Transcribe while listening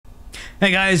Hey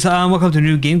guys, welcome to a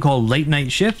new game called Late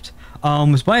Night Shift.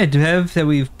 It's by a dev that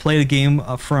we've played a game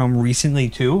from recently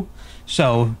too,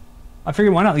 so I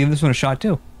figured why not give this one a shot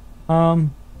too. Let's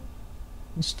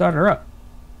start her up.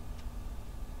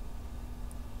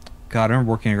 God, I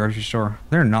remember working at a grocery store.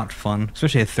 They're not fun,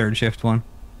 especially a third shift one.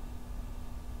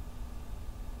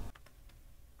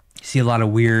 You see a lot of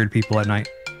weird people at night.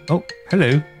 Oh,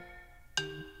 hello.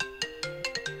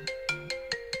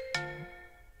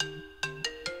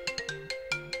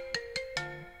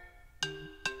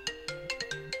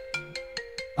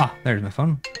 Ah, there's my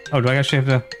phone. Oh, do I actually have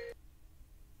to...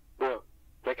 Bro,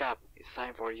 wake up. It's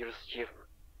time for your shift.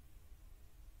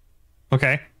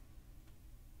 Okay.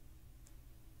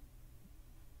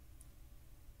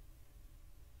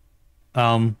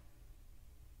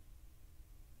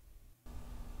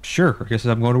 Sure, I guess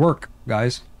I'm going to work,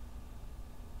 guys.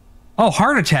 Oh,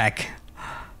 heart attack!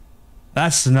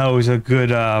 That's always a good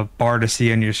bar to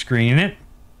see on your screen, isn't it?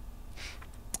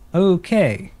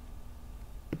 Okay.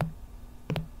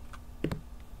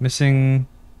 Missing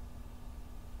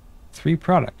 3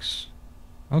 products.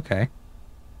 Okay.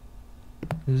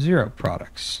 0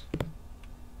 products.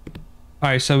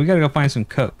 Alright, so we gotta go find some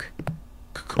Coke.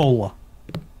 Cola.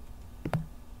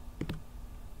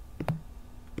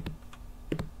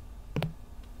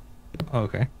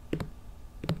 Okay.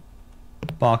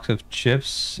 Box of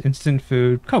chips, instant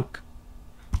food, Coke.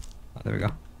 Oh, there we go.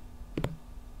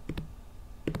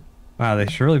 Wow, they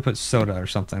should really put soda or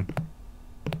something.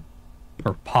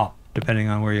 Or pop, depending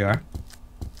on where you are.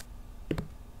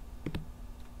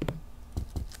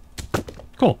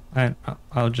 Cool. And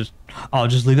I'll just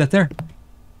leave that there.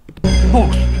 Oh.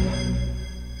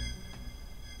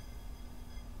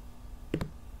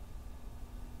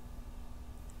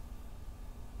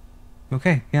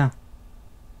 Okay, yeah.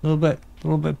 A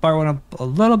little bit, bar went up a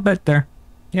little bit there.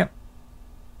 Yep.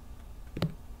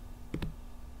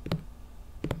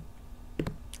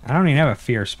 I don't even have a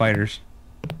fear of spiders.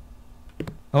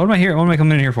 Oh, what am I here? What am I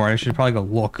coming in here for? I should probably go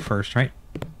look first, right?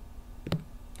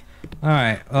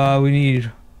 Alright, we need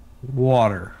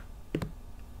water.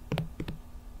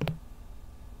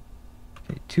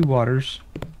 Okay, 2 waters.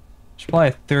 There's probably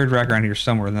a 3rd rack around here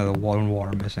somewhere, another one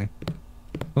water missing.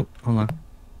 Oh, hold on.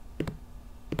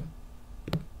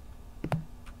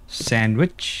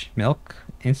 Sandwich, milk,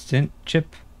 instant,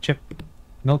 chip,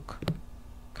 milk,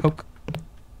 Coke.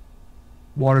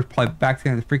 Water's probably back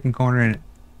there in the freaking corner and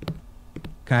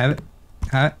can I have it?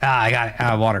 Have it? Ah, I got it.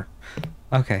 Ah, water.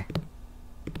 Okay.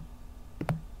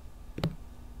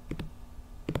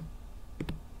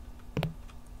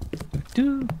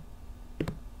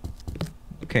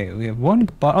 Okay, we have 1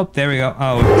 bottle. Oh, there we go.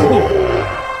 Oh.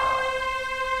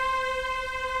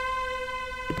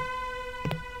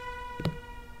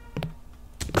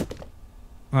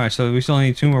 Alright, so we still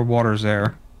need 2 more waters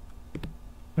there.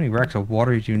 How many racks of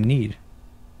water do you need?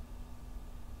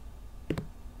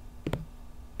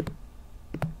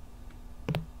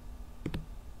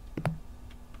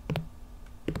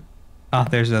 Ah,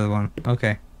 there's the other one.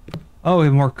 Okay. Oh, we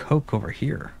have more Coke over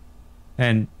here.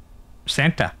 And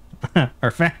Santa. Or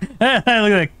look at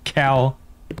that cow.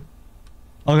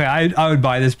 Okay, I would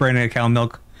buy this brand of cow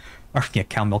milk. Or, yeah,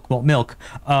 cow milk. Well, milk.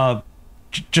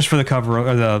 Just for the cover,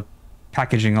 or the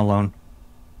packaging alone.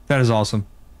 That is awesome.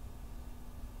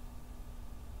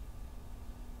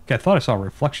 Okay, I thought I saw a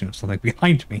reflection of something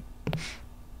behind me.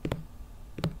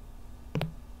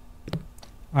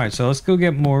 Alright, so let's go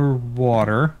get more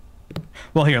water.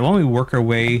 Well, here, let me work our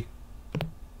way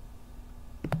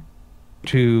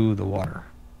to the water.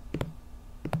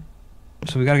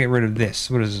 So we gotta get rid of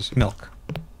this. What is this? Milk.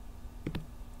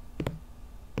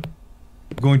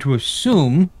 I'm going to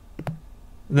assume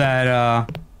that,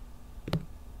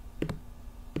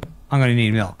 I'm gonna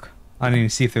need milk. I didn't even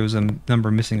see if there was a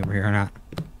number missing over here or not.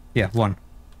 Yeah, 1.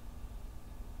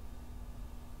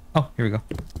 Oh, here we go.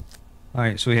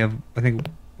 Alright, so we have, I think,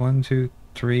 1, 2,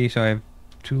 3, so I have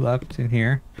 2 left in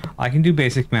here. I can do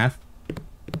basic math.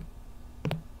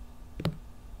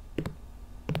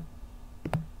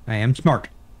 I am smart.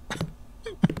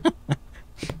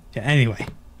 Yeah, anyway.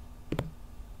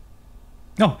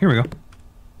 Oh, here we go.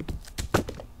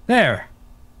 There.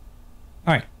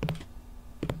 Alright.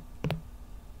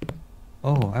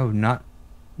 Oh, I would not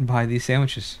buy these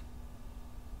sandwiches.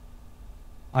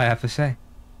 I have to say.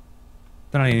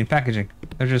 They're not even packaging.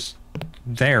 They're just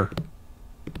there.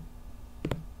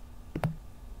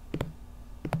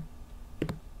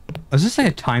 Is this like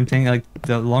a time thing? Like,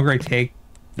 the longer I take,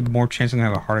 the more chance I'm gonna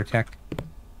have a heart attack?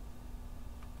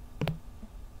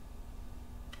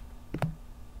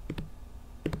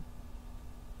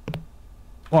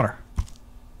 Water.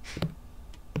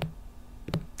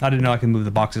 I didn't know I could move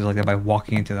the boxes like that by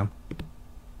walking into them.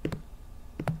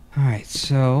 Alright,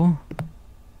 so...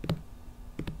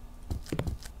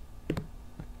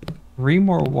 3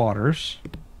 more waters.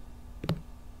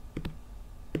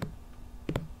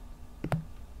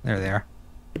 There they are.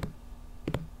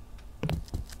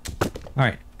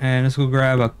 Alright, and let's go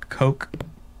grab a Coke.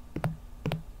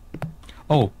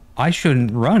 Oh, I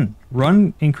shouldn't run.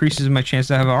 Run increases my chance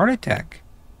to have a heart attack.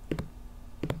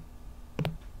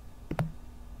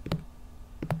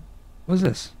 What's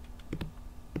this?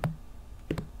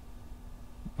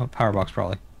 Oh, power box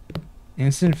probably.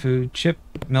 Instant food, chip,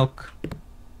 milk,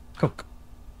 Coke.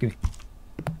 Give me.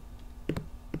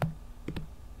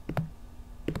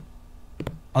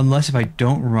 Unless if I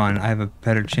don't run, I have a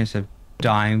better chance of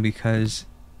dying because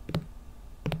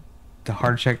the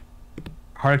heart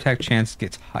attack chance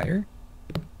gets higher.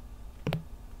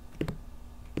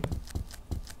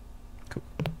 Cool.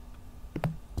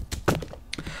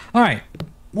 All right,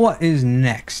 what is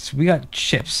next? We got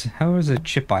chips. How does a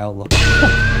chip aisle look?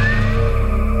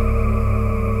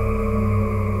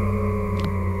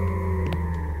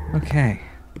 Okay.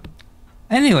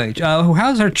 Anyway,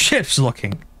 how's our chips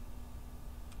looking?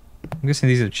 I'm guessing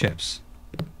these are chips.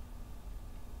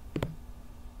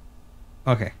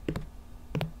 Okay.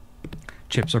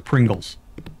 Chips are Pringles.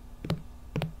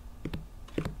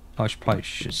 Oh, I probably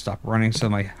should stop running so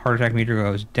my heart attack meter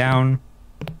goes down.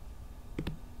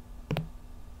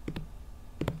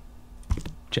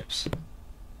 Chips.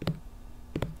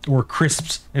 Or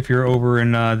crisps if you're over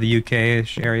in the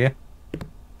UK-ish area.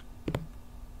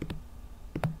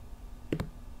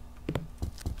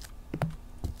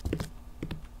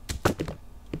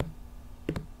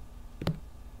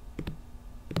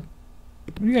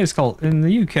 What do you guys call in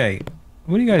the UK?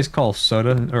 What do you guys call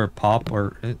soda or pop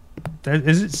or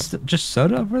is it just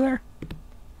soda over there?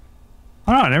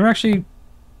 I don't know. I never actually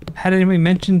had anybody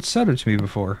mention soda to me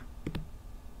before.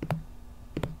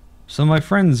 Some of my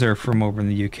friends are from over in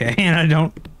the UK, and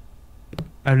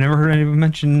I've never heard anyone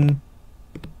mention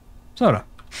soda.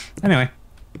 Anyway,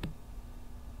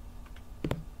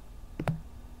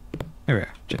 there we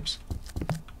are. Chips.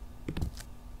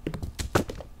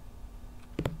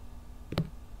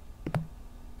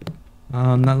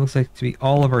 That looks like to be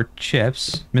all of our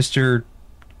chips. Mr.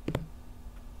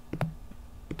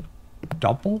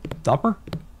 Dopper?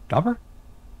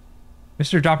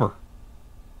 Mr. Dopper.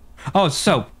 Oh, it's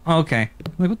soap. Okay.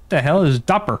 Like, what the hell is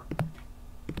Dopper?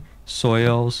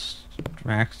 Soils.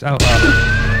 Max. Oh,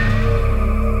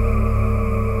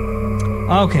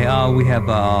 okay, we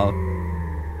have,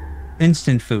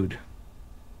 instant food.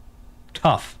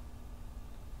 Tough.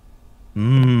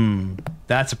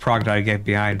 That's a product I get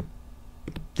behind.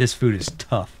 This food is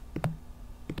tough.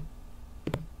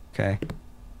 Okay.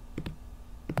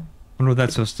 Wonder what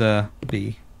that's supposed to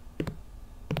be.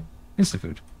 Instant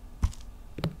food.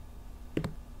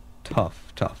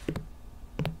 Tough. I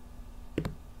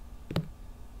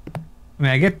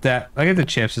mean, I get that. I get the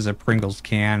chips as a Pringles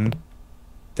can.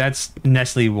 That's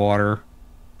Nestle water.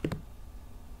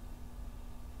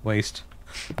 Waste.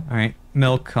 Alright.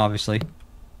 Milk, obviously.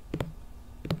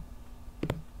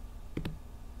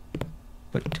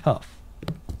 But tough.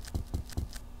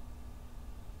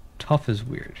 Tough is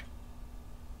weird.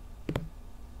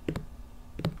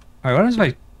 Alright, what happens if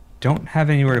I don't have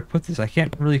anywhere to put this? I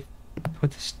can't really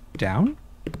put this down?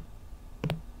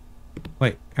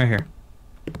 Wait, right here.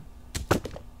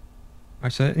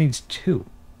 Alright, so that needs 2.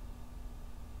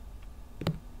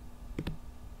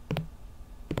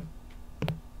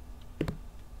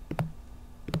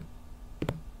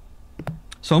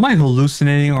 So am I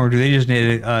hallucinating, or do they just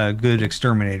need a good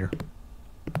exterminator?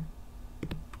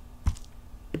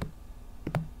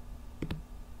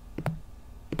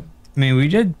 I mean, we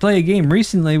did play a game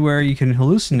recently where you can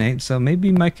hallucinate, so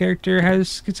maybe my character has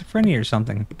schizophrenia or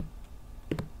something.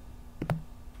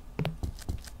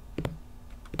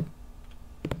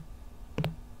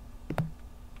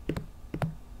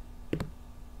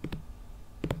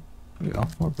 There we go,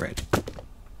 more bread.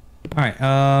 Alright,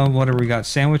 what do we got?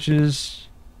 Sandwiches.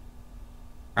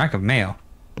 Rack of mayo.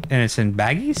 And it's in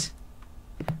baggies?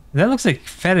 That looks like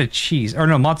feta cheese. Or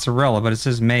no, mozzarella, but it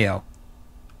says mayo.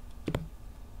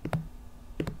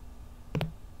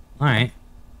 Alright.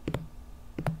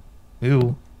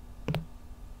 Ooh.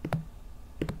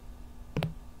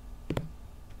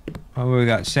 Oh, we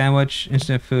got sandwich,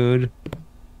 instant food,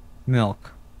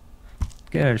 milk.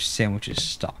 Get our sandwiches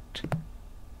stocked.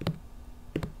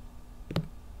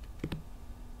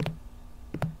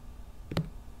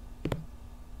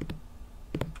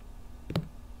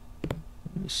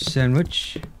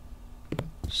 Sandwich.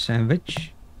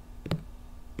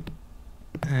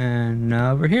 And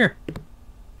over here.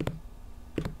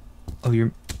 Oh,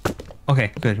 you're...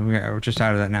 Okay, good. We're just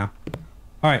out of that now.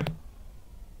 Alright.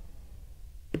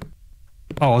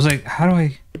 Oh, I was like, how do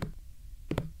I...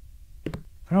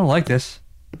 I don't like this.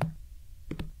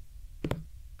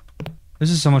 This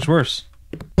is so much worse.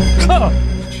 Oh!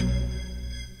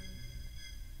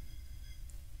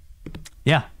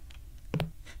 Yeah.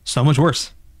 So much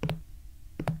worse.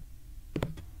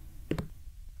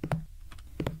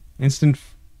 Instant...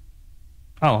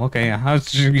 Oh, okay, yeah. I was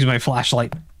just using my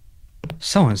flashlight.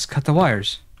 Someone's cut the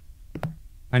wires.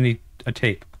 I need a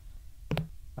tape.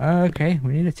 Okay,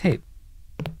 we need a tape.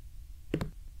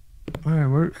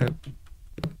 Alright,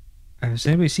 has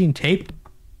anybody seen tape?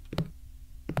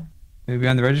 Maybe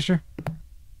on the register?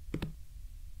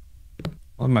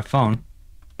 On my phone.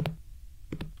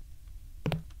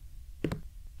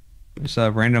 Just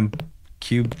a random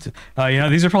cube. You know,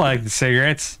 these are probably like the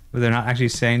cigarettes, but they're not actually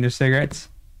saying they're cigarettes.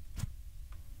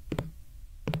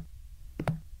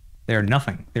 They're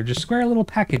nothing. They're just square little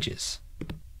packages.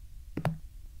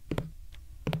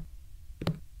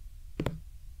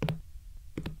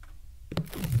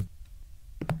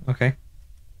 Okay.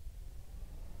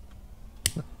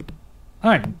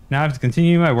 Alright, now I have to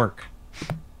continue my work.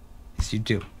 Yes, you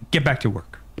do. Get back to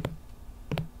work.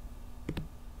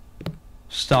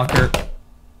 Stalker.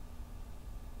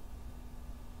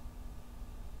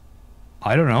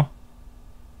 I don't know.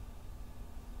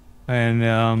 And,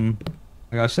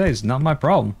 like I say, it's not my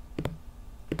problem.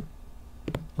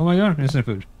 Oh my god, instant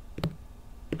food.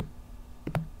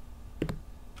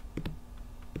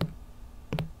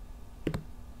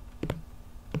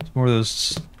 It's more of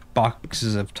those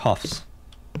boxes of Tufts.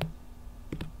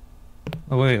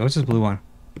 Oh wait, what's this blue one?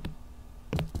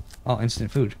 Oh,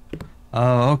 instant food.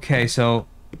 Oh, okay, so...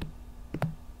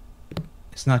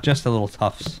 It's not just the little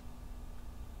Tufts.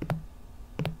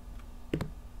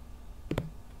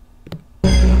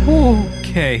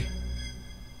 Okay.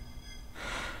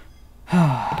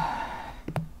 Alright.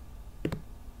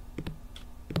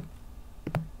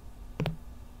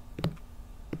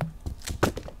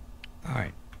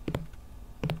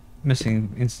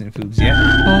 Missing instant foods yet.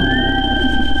 Oh.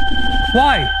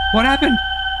 Why? What happened?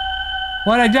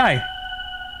 Why'd I die?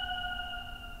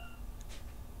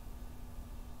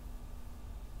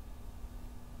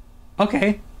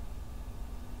 Okay.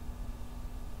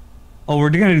 Oh, we're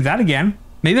gonna do that again.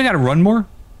 Maybe I gotta run more?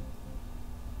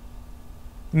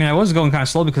 I mean, I was going kind of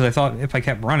slow because I thought if I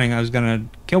kept running, I was gonna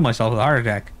kill myself with a heart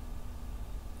attack.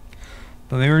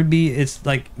 But maybe it's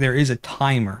like there is a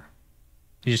timer.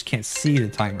 You just can't see the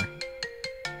timer.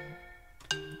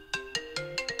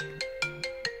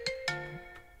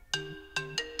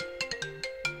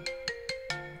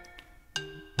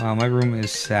 Wow, my room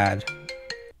is sad.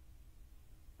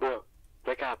 Bro,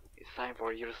 wake up. It's time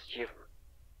for your shift.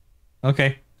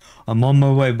 Okay. I'm on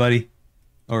my way, buddy.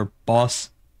 Or boss.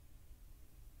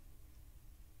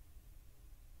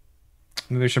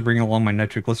 Maybe I should bring along my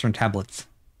nitroglycerin tablets.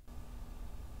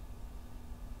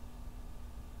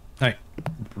 Alright.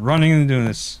 Running and doing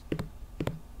this.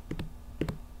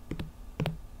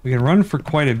 We can run for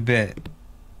quite a bit.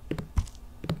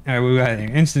 Alright, we got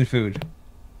instant food.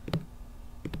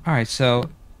 Alright, so...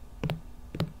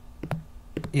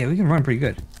 Yeah, we can run pretty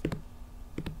good.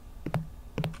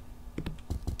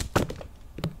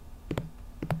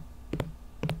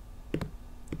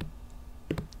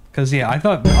 Because, yeah, I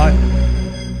thought...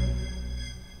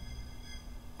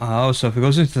 Oh, so if it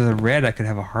goes into the red, I could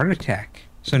have a heart attack.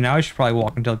 So now I should probably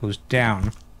walk until it goes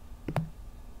down.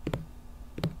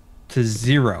 To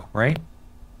 0, right?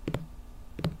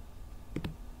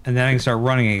 And then I can start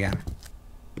running again.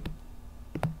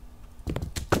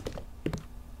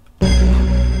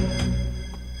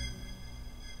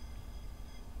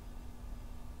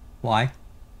 Why?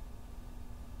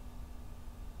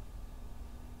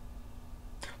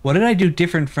 What did I do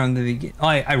different from the beginning? Oh,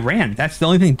 I ran. That's the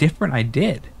only thing different I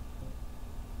did.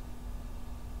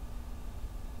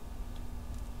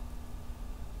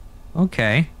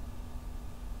 Okay.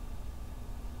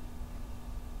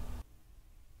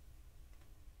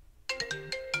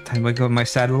 Time to go to my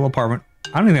sad little apartment.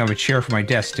 I don't even have a chair for my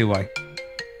desk, do I?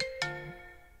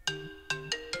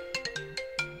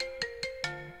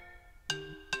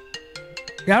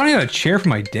 Yeah, I don't even have a chair for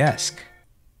my desk.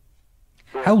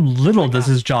 How little does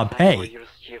this job pay?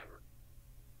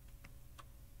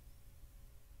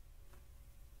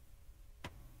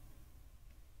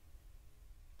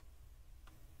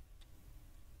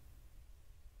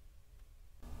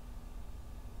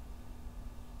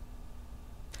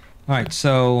 Alright,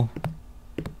 so...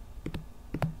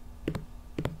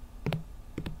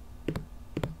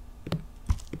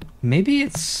 Maybe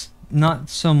it's not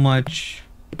so much...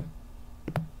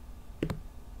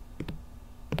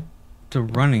 the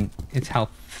running. It's how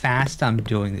fast I'm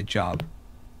doing the job.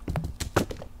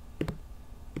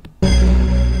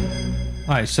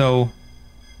 Alright, so...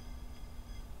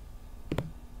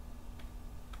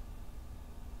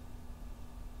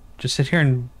 just sit here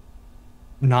and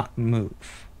not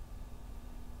move.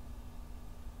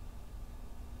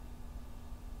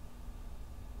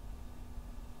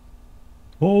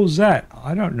 What was that?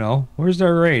 I don't know. Where's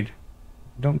their raid?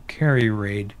 Don't carry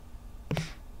raid.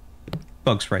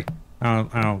 Bug spray. I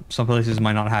don't know. Some places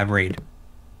might not have raid.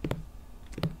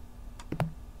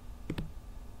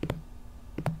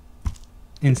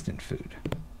 Instant food.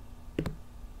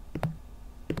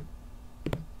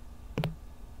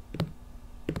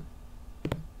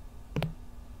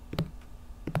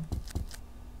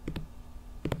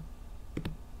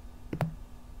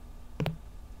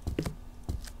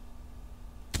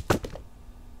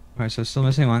 Alright, so still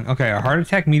missing one. Okay, our heart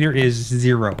attack meter is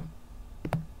 0.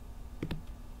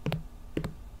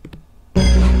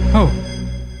 Oh!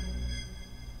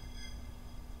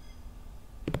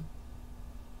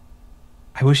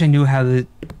 I wish I knew how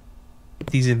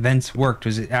these events worked.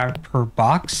 Was it per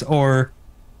box or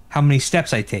how many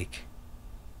steps I take?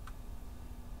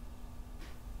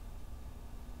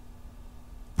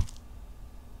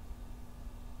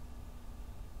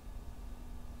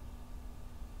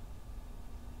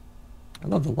 I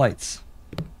love the lights.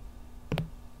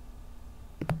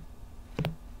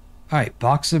 Alright,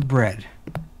 box of bread.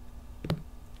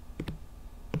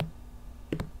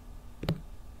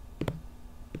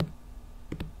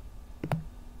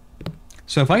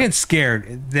 So if I get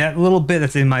scared, that little bit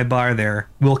that's in my bar there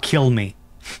will kill me.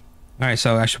 Alright,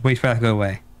 so I should wait for that to go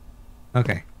away.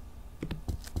 Okay.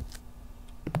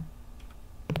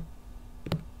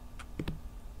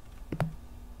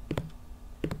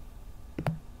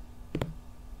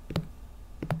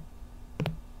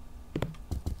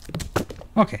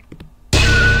 Okay.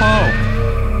 Oh!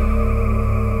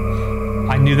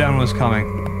 I knew that one was coming.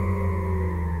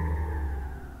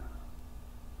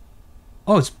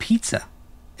 Oh, it's pizza.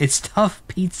 It's tough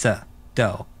pizza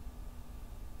dough.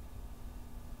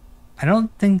 I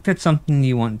don't think that's something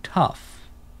you want tough.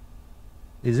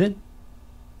 Is it?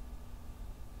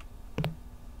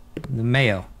 The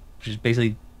mayo, which is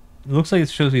basically... it looks like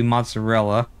it's supposed to be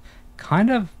mozzarella.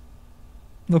 Kind of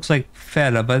looks like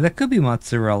feta, but that could be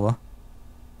mozzarella.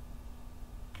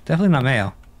 Definitely not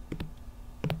mayo.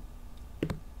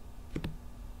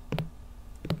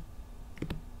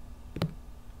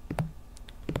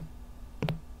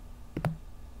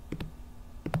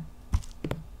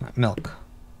 Not milk.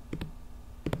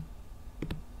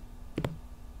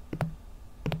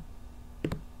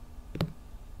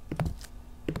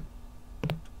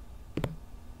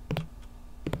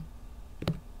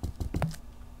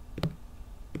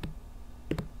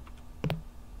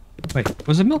 Wait,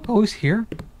 was the milk always here?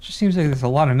 It just seems like there's a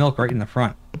lot of milk right in the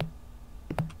front.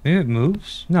 Maybe it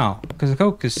moves? No, because the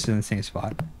Coke is in the same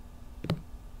spot.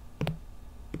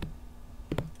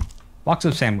 Box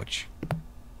of sandwich.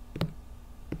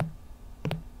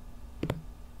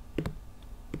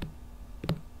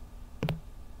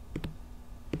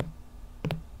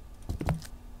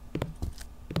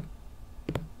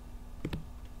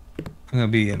 I'm gonna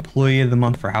be employee of the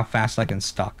month for how fast I can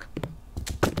stock.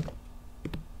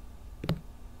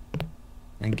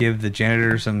 And give the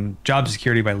janitor some job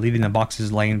security by leaving the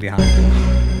boxes laying behind.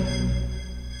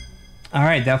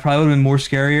 Alright, that probably would have been more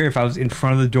scarier if I was in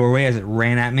front of the doorway as it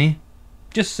ran at me.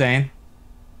 Just saying.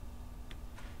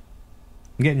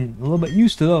 I'm getting a little bit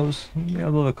used to those. We got a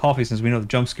little bit of coffee since we know the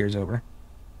jump scare's over.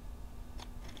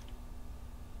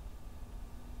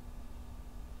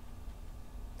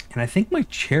 And I think my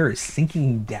chair is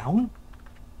sinking down.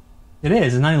 It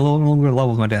is. It's not even a little longer level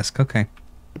with my desk. Okay.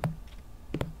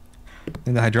 I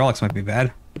think the hydraulics might be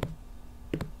bad.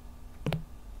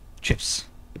 Chips.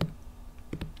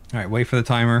 Alright, wait for the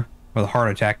timer. Or the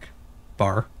heart attack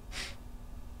bar.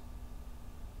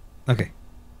 Okay.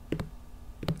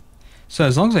 So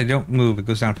as long as I don't move, it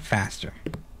goes down faster.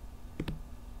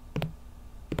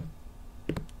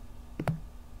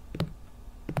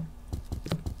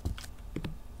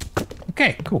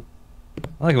 Okay, cool.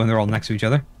 I like it when they're all next to each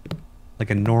other. Like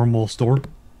a normal store.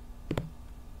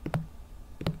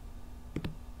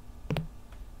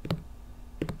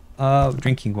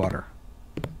 Drinking water.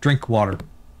 Drink water.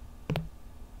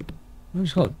 What do you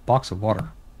call it? Box of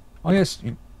water. Oh, yes.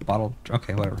 Bottle.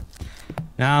 Okay, whatever.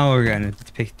 Now we're going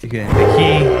to pick the key.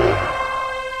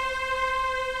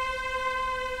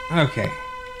 Okay.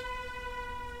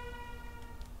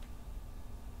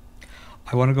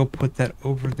 I want to go put that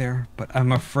over there, but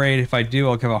I'm afraid if I do,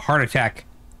 I'll have a heart attack.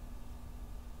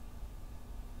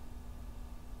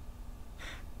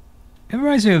 It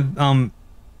reminds me of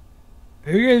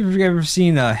have you ever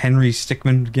seen Henry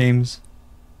Stickmin games?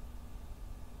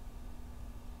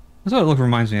 That's what it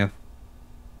reminds me of.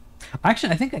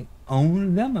 Actually, I think I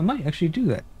own them. I might actually do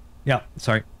that. Yeah,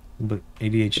 sorry. A little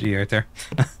bit ADHD right there.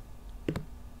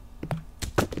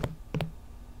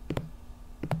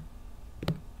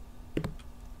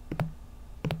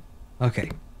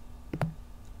 Okay.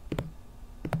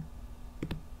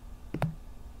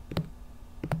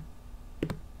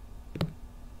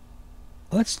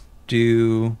 Let's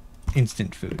do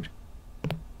instant food.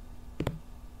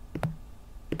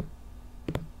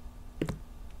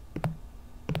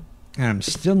 And I'm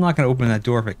still not going to open that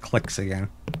door if it clicks again.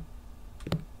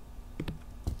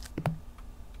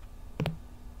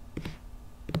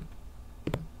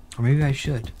 Or maybe I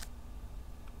should.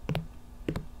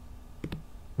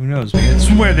 Who knows? Maybe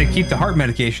it's where they keep the heart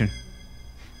medication.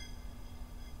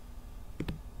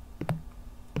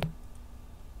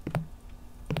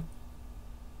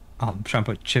 Oh, I'm trying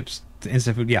to put chips to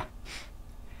instant food. Yeah.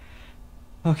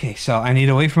 Okay, so I need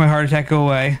to wait for my heart attack to go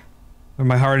away. Or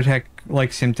my heart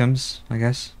attack-like symptoms, I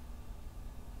guess.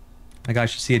 Like I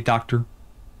should see a doctor.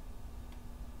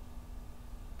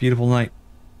 Beautiful night.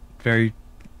 Very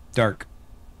dark.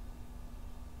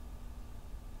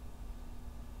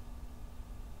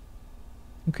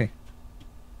 Okay.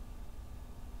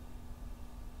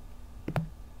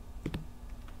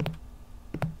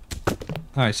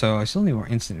 Alright, so I still need more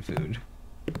instant food.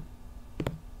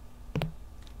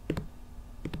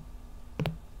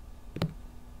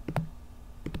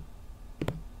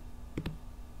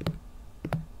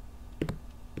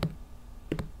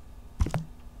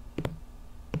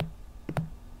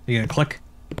 You gonna click?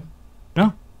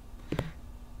 No?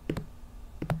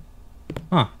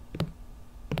 Huh.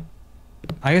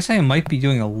 I guess I might be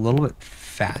doing a little bit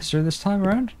faster this time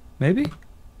around? Maybe?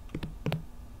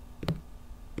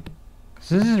 Because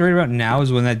this is right about now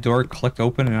is when that door clicked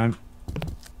open and I'm...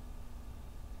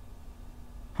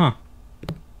 Huh.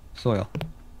 Soil.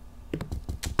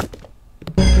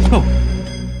 Oh!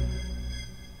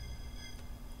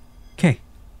 Okay.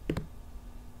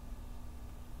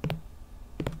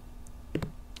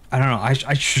 I don't know.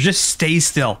 I should just stay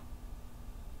still.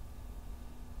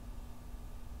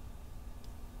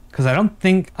 Because I don't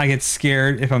think I get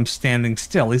scared if I'm standing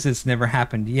still. At least it's never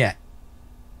happened yet.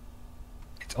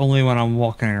 It's only when I'm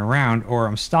walking around or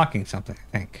I'm stalking something,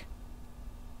 I think.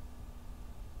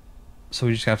 So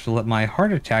we just have to let my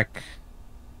heart attack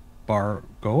bar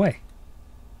go away.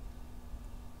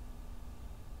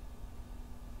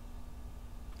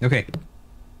 Okay.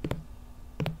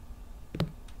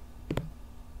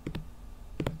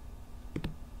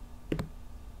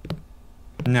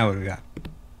 Now what do we got?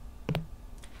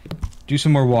 Do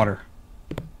some more water.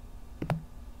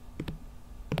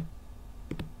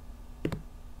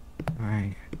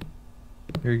 Alright.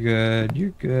 You're good.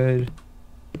 You're good.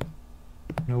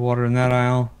 No water in that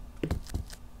aisle.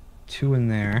 2 in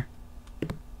there. I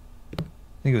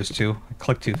think it was 2. I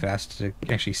clicked too fast to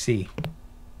actually see.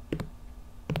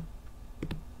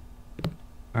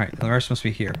 Alright, the rest must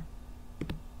be here.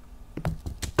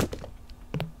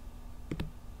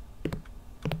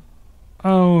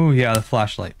 Oh, yeah, the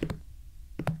flashlight.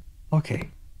 Okay.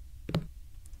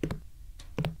 Can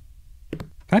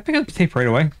I pick up the tape right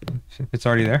away? If it's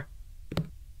already there?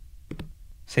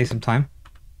 Save some time.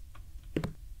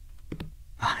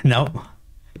 No.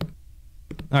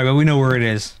 Alright, but we know where it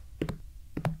is.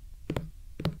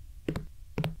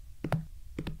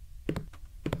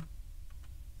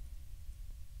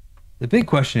 The big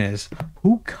question is,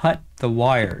 who cut the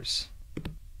wires?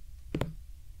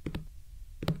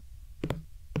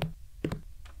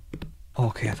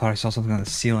 Okay, I thought I saw something on the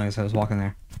ceiling as I was walking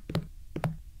there.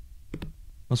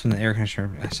 Must have been the air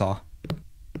conditioner I saw.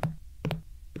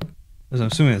 I'm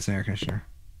assuming it's an air conditioner.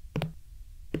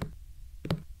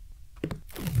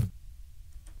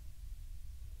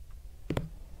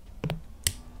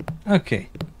 Okay.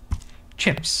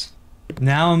 Chips.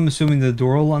 Now I'm assuming the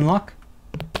door will unlock?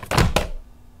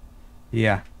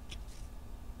 Yeah.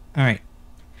 Alright.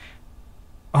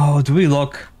 Oh, do we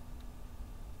look?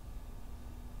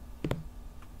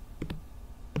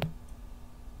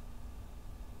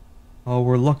 Oh,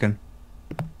 we're looking.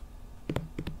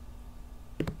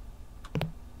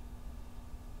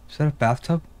 Is that a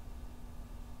bathtub?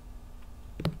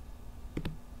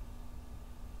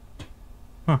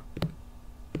 Huh.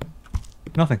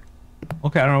 Nothing.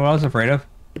 Okay, I don't know what I was afraid of.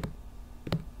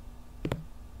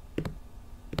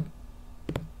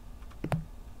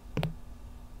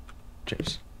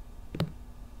 Chips.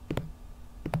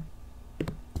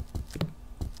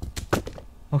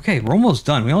 Okay, we're almost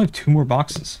done. We only have 2 more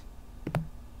boxes.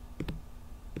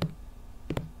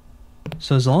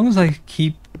 So as long as I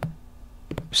keep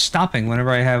stopping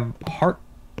whenever I have heart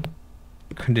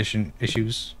condition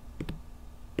issues,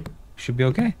 should be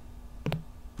okay.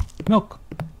 Milk.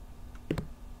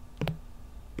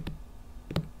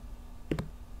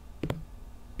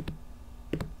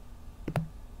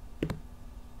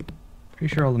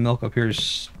 Pretty sure all the milk up here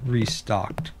is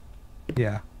restocked.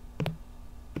 Yeah.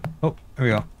 Oh, there we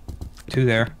go. 2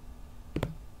 there.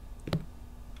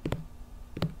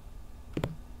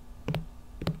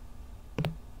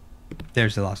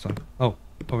 There's the last one. Oh,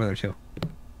 over there too.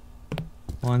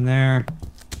 1 there.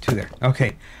 2 there.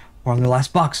 Okay. We're on the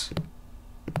last box.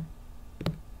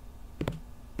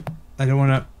 I don't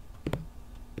want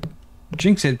to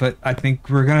jinx it, but I think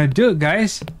we're gonna do it,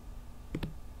 guys.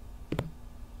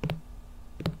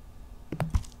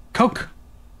 Coke.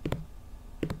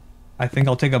 I think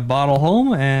I'll take a bottle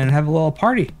home and have a little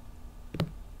party.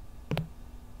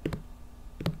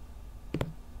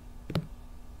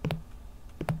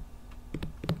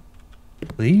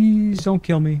 Please don't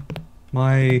kill me.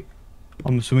 I'm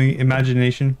assuming,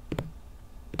 imagination.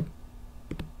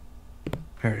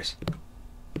 There it is.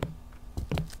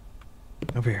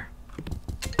 Over here.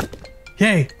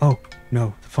 Yay! Oh,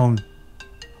 no, the phone.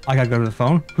 I gotta go to the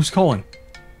phone. Who's calling?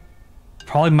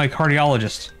 Probably my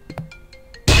cardiologist.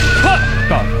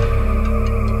 Oh.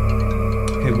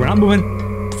 Okay, we're not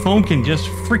moving. The phone can just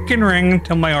freaking ring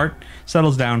until my heart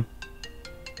settles down.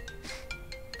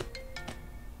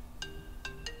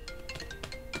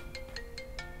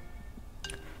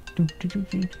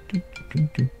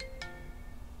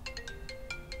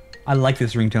 I like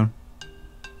this ringtone.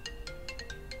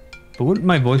 But wouldn't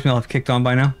my voicemail have kicked on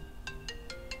by now?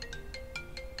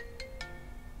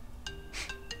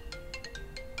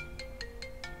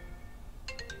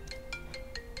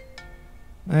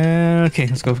 Okay,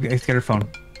 let's go get her phone.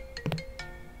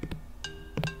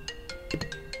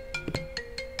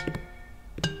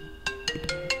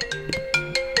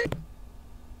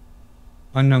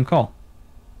 Unknown call.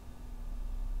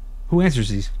 Who answers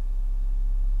these?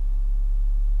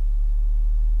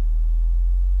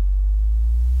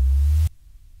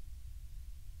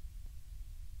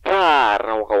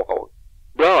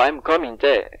 Bro, I'm coming,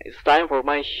 Jay. It's time for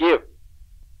my shift.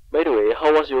 By the way,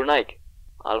 how was your night?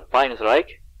 All fine, right?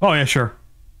 Oh yeah, sure.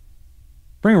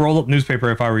 Bring a rolled up newspaper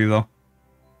if I were you, though.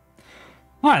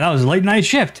 Alright, that was a late night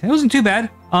shift. It wasn't too bad.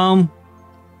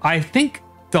 I think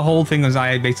the whole thing was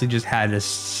I basically just had to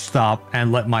stop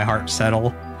and let my heart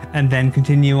settle and then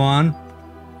continue on.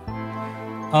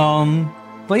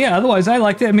 But yeah, otherwise I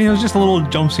liked it. I mean, it was just a little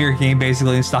jump scare game,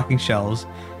 basically, and stocking shelves.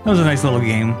 It was a nice little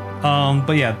game.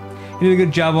 But yeah, you did a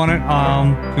good job on it.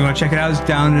 If you want to check it out, it's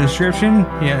down in the description.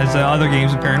 Yeah, there's other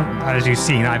games, apparently, as you've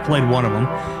seen. I played one of them.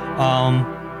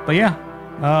 But yeah,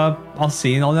 I'll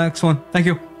see you in the next one. Thank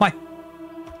you. Bye.